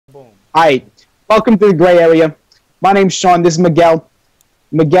Hi, welcome to the gray area. My name's Sean. This is Miguel.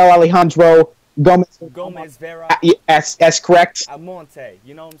 Miguel Alejandro Gomez. Gomez Vera Yes, correct. Almonte.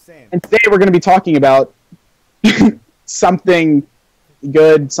 You know what I'm saying? And today we're going to be talking about something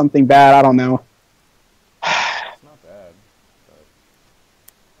good, something bad. I don't know. It's not bad.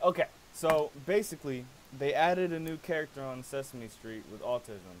 But... Okay, so basically, they added a new character on Sesame Street with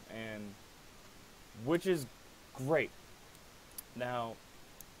autism, and which is great. Now,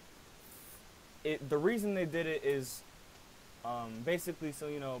 the reason they did it is basically so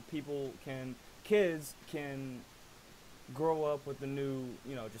kids can grow up with the new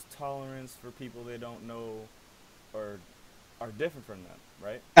just tolerance for people they don't know or are different from them,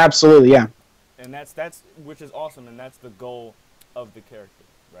 right? Absolutely, yeah. And that's which is awesome, and that's the goal of the character,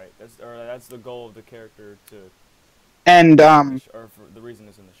 right? That's the goal of the character to and or for the reason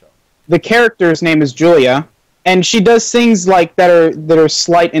it's in the show. The character's name is Julia, and she does things like that are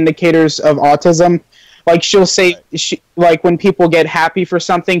slight indicators of autism. Like she'll say, like when people get happy for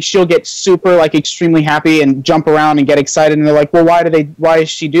something, she'll get super like extremely happy and jump around and get excited, and they're like, well, why does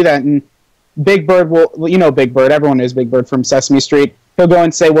she do that? And Big Bird Big Bird, everyone knows Big Bird from Sesame Street. He'll go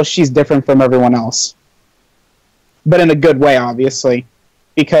and say, well, she's different from everyone else, but in a good way, obviously,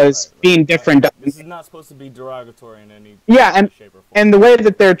 because being different. This is not supposed to be derogatory in any shape or form. And the way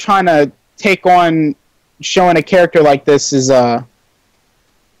that they're trying to take on showing a character like this is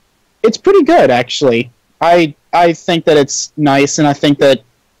it's pretty good, actually. I think that it's nice, and I think that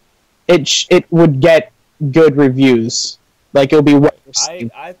it would get good reviews. Like it'll be well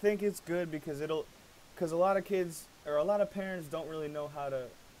received. I think it's good because a lot of kids or a lot of parents don't really know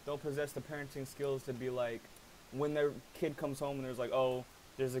don't possess the parenting skills to be like, when their kid comes home and there's like, oh,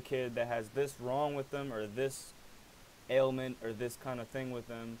 there's a kid that has this wrong with them or this ailment or this kind of thing with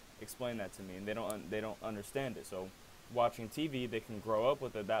them, explain that to me, and they don't understand it. So watching TV, they can grow up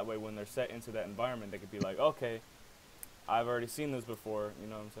with it. That way, when they're set into that environment, they could be like, okay, I've already seen this before. You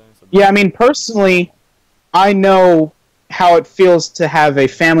know what I'm saying? So yeah, I mean, personally, I know how it feels to have a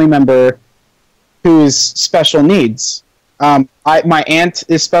family member who's special needs. My aunt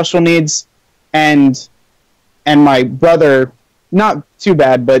is special needs, and my brother, not too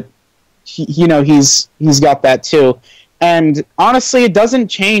bad, but he's got that too. And honestly, it doesn't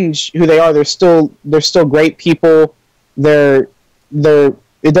change who they are. They're still great people. It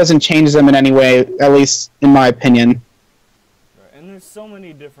doesn't change them in any way, at least in my opinion. Right. And there's so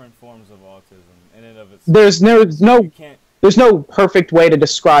many different forms of autism in and of itself. There's no perfect way to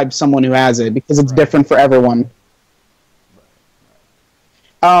describe someone who has it because it's different for everyone.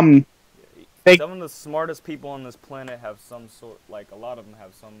 Right. Some of the smartest people on this planet have some sort, like a lot of them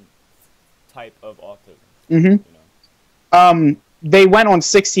have some type of autism. Mm-hmm. They went on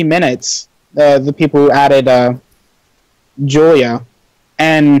 60 Minutes, the people who added Julia,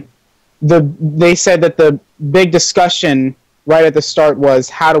 and they said that the big discussion right at the start was,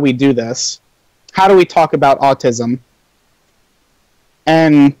 how do we do this? How do we talk about autism?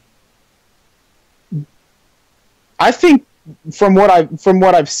 And I think from what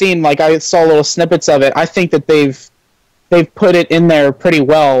I've seen, like I saw little snippets of it, I think that they've put it in there pretty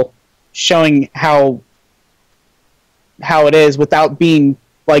well, showing how it is without being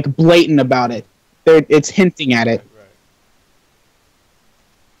like blatant about it. It's hinting at it. Right.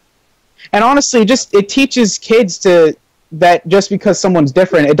 And honestly, it teaches kids that just because someone's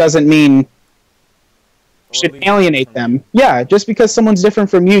different, it doesn't mean should alienate them. Yeah, just because someone's different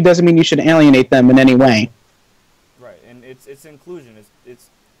from you doesn't mean you should alienate them in any way. Right, and it's inclusion. It's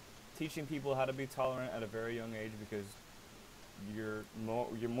teaching people how to be tolerant at a very young age, because you're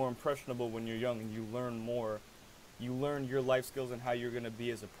more impressionable when you're young, and you learn more. You learn your life skills and how you're going to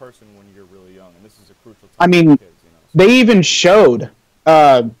be as a person when you're really young, and this is a crucial time. I mean, for kids, they even showed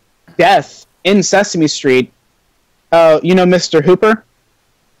death in Sesame Street. Mr. Hooper?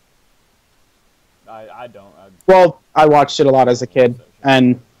 I don't. Well, I watched it a lot as a kid,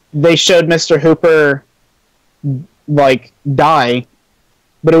 and they showed Mr. Hooper like die,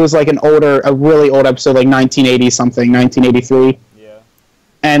 but it was like a really old episode, like 1980 something, 1983. Yeah.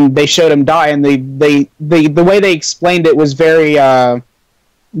 And they showed him die, and the way they explained it was very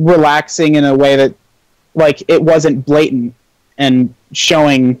relaxing in a way that, like, it wasn't blatant and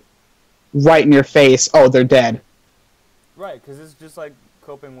showing right in your face, oh, they're dead. Right, because it's just like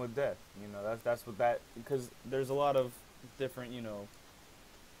coping with death. That's what that, because there's a lot of different,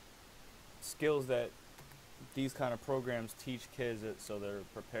 skills that these kind of programs teach kids so they're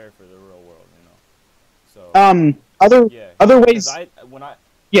prepared for the real world, So other ways.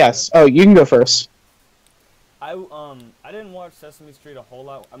 Yes. Oh, you can go first. I didn't watch Sesame Street a whole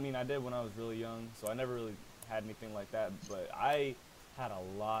lot. I mean, I did when I was really young, so I never really had anything like that. But I had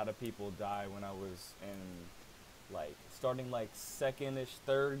a lot of people die when I was in, like, starting like second-ish,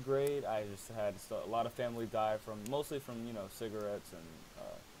 third grade. I just had a lot of family die from, mostly from, you know, cigarettes and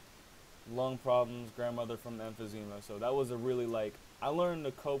lung problems, grandmother from emphysema. So that was a really, like, I learned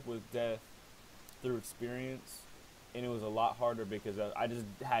to cope with death through experience, and it was a lot harder because I just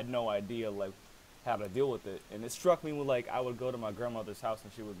had no idea, like, how to deal with it. And it struck me with, like, I would go to my grandmother's house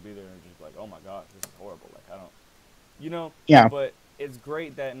and she would be there and just be like, oh my god, this is horrible, like, I don't, you know? Yeah. But it's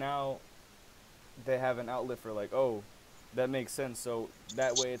great that now they have an outlet for, like, oh, that makes sense. So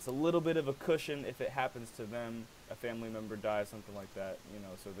that way it's a little bit of a cushion if it happens to them, a family member dies, something like that, you know,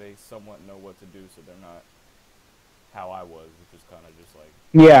 so they somewhat know what to do, so they're not how I was, which is kind of just like,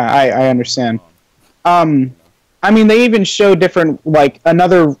 Yeah, I understand. you know? I mean, they even show different, like,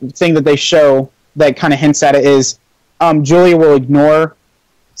 another thing that they show that kind of hints at it is Julia will ignore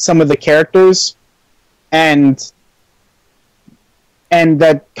some of the characters, and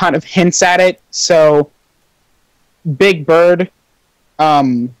that kind of hints at it. So, Big Bird,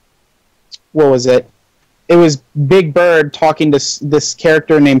 what was it? It was Big Bird talking to this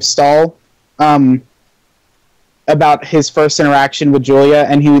character named Stahl about his first interaction with Julia,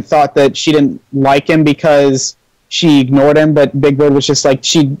 and he thought that she didn't like him because she ignored him, but Big Bird was just like,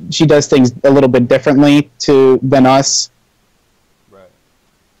 she does things a little bit differently than us. Right.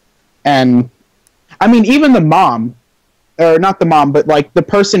 And, I mean, even the mom, or not the mom, but, like, the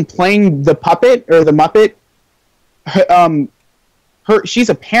person playing the puppet, or the Muppet, she's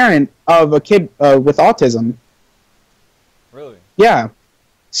a parent of a kid with autism. Really? Yeah.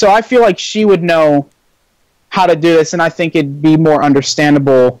 So I feel like she would know how to do this, and I think it'd be more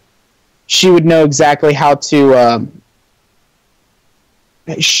understandable. She would know exactly how to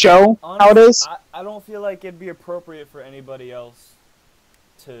show Honestly, how it is. I don't feel like it'd be appropriate for anybody else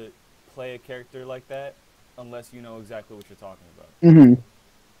to play a character like that unless you know exactly what you're talking about. Mm-hmm.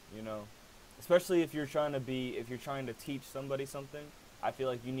 You know? Especially if you're trying to teach somebody something, I feel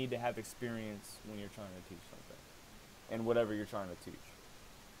like you need to have experience when you're trying to teach something. And whatever you're trying to teach.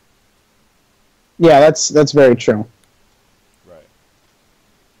 Yeah, that's very true. Right.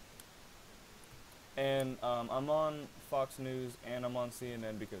 And I'm on Fox News and I'm on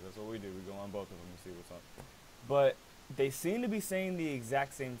CNN because that's what we do. We go on both of them and see what's up. But they seem to be saying the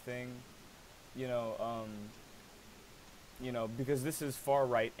exact same thing, you know, because this is far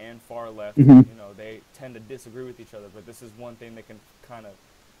right and far left. Mm-hmm. You know, they tend to disagree with each other, but this is one thing they can kind of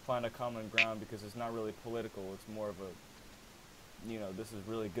find a common ground because it's not really political. It's more of a, you know, this is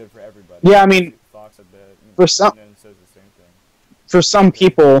really good for everybody. Yeah, I mean, Fox at the, you know, for some says the same thing. For some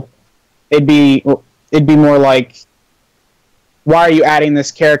people, it'd be more like, why are you adding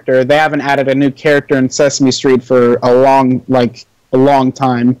this character? They haven't added a new character in Sesame Street for a long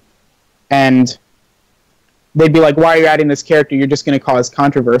time, and they'd be like, why are you adding this character? You're just going to cause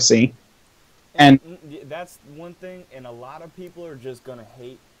controversy. And that's one thing, and a lot of people are just going to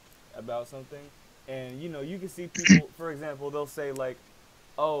hate about something. And, you know, you can see people, for example, they'll say, like,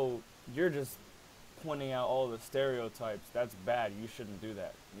 oh, you're just pointing out all the stereotypes. That's bad. You shouldn't do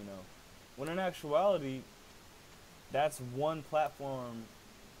that, you know. When in actuality, that's one platform,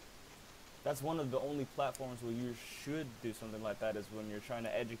 that's one of the only platforms where you should do something like that is when you're trying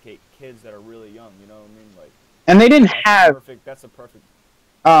to educate kids that are really young, you know what I mean? Like, and they didn't have... That's a perfect...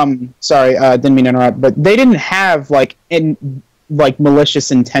 sorry, didn't mean to interrupt, but they didn't have, like,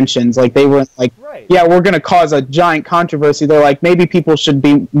 malicious intentions. Like, they were like, right. Yeah, we're going to cause a giant controversy. They're like, maybe people should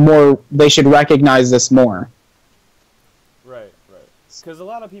be more, they should recognize this more. Right. Because a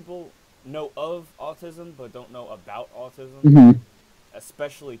lot of people know of autism, but don't know about autism. Mm-hmm.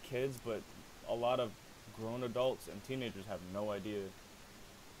 Especially kids, but a lot of grown adults and teenagers have no idea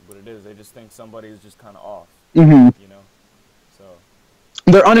what it is. They just think somebody is just kind of off, Mm-hmm. you know? So...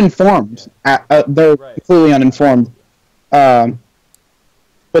 They're uninformed. They're right. completely uninformed.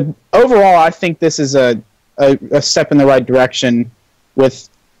 But overall, I think this is a step in the right direction with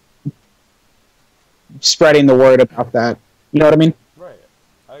spreading the word about that. You know what I mean? Right.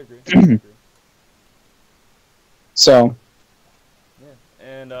 I agree. So. Yeah.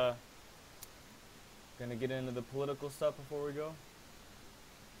 And, gonna get into the political stuff before we go?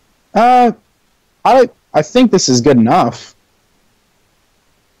 I think this is good enough.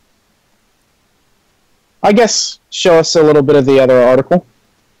 I guess show us a little bit of the other article.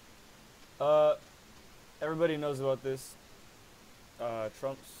 Everybody knows about this.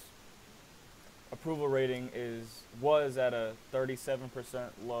 Trump's approval rating was at a 37%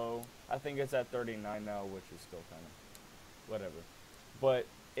 low. I think it's at 39 now, which is still kind of whatever. But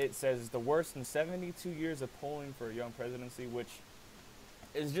it says it's the worst in 72 years of polling for a young presidency, which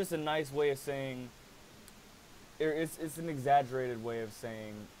is just a nice way of saying it's an exaggerated way of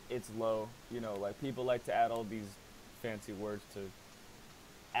saying it's low. You know, like people like to add all these fancy words to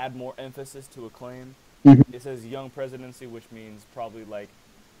add more emphasis to a claim. Mhm. It says young presidency, which means probably like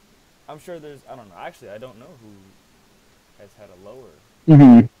I'm sure there's I don't know. Actually, I don't know who has had a lower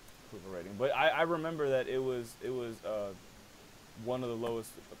Mhm. approval rating, but I remember that it was one of the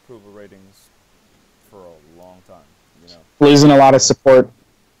lowest approval ratings for a long time. You know, Losing a lot of support.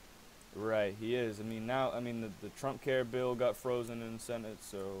 right? He is. I mean, now the Trump Care bill got frozen in the Senate,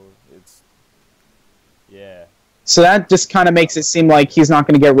 so it's yeah. So that just kind of makes it seem like he's not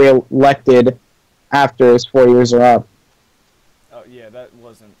going to get reelected after his 4 years are up. Oh yeah, that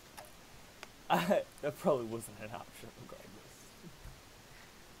wasn't. That probably wasn't an option regardless.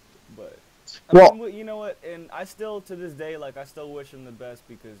 But I mean, you know what? And I still, to this day, like I still wish him the best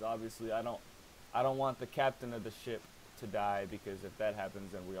because obviously I don't want the captain of the ship to die because if that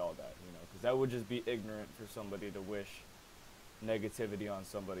happens, then we all die. You know, because that would just be ignorant for somebody to wish negativity on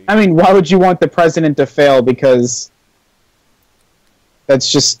somebody. I mean, why would you want the president to fail? Because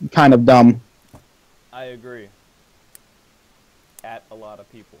that's just kind of dumb. I agree. At a lot of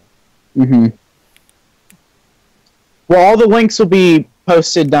people. Mm-hmm. Well, all the links will be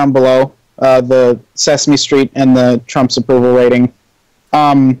posted down below. The Sesame Street and the Trump's approval rating.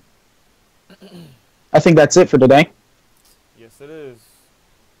 I think that's it for today. Yes, it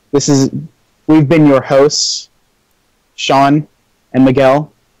is. We've been your hosts, Sean and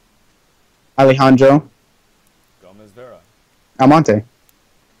Miguel, Alejandro, Gomez Vera. Almonte. Yep.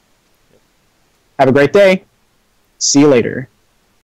 Have a great day. See you later.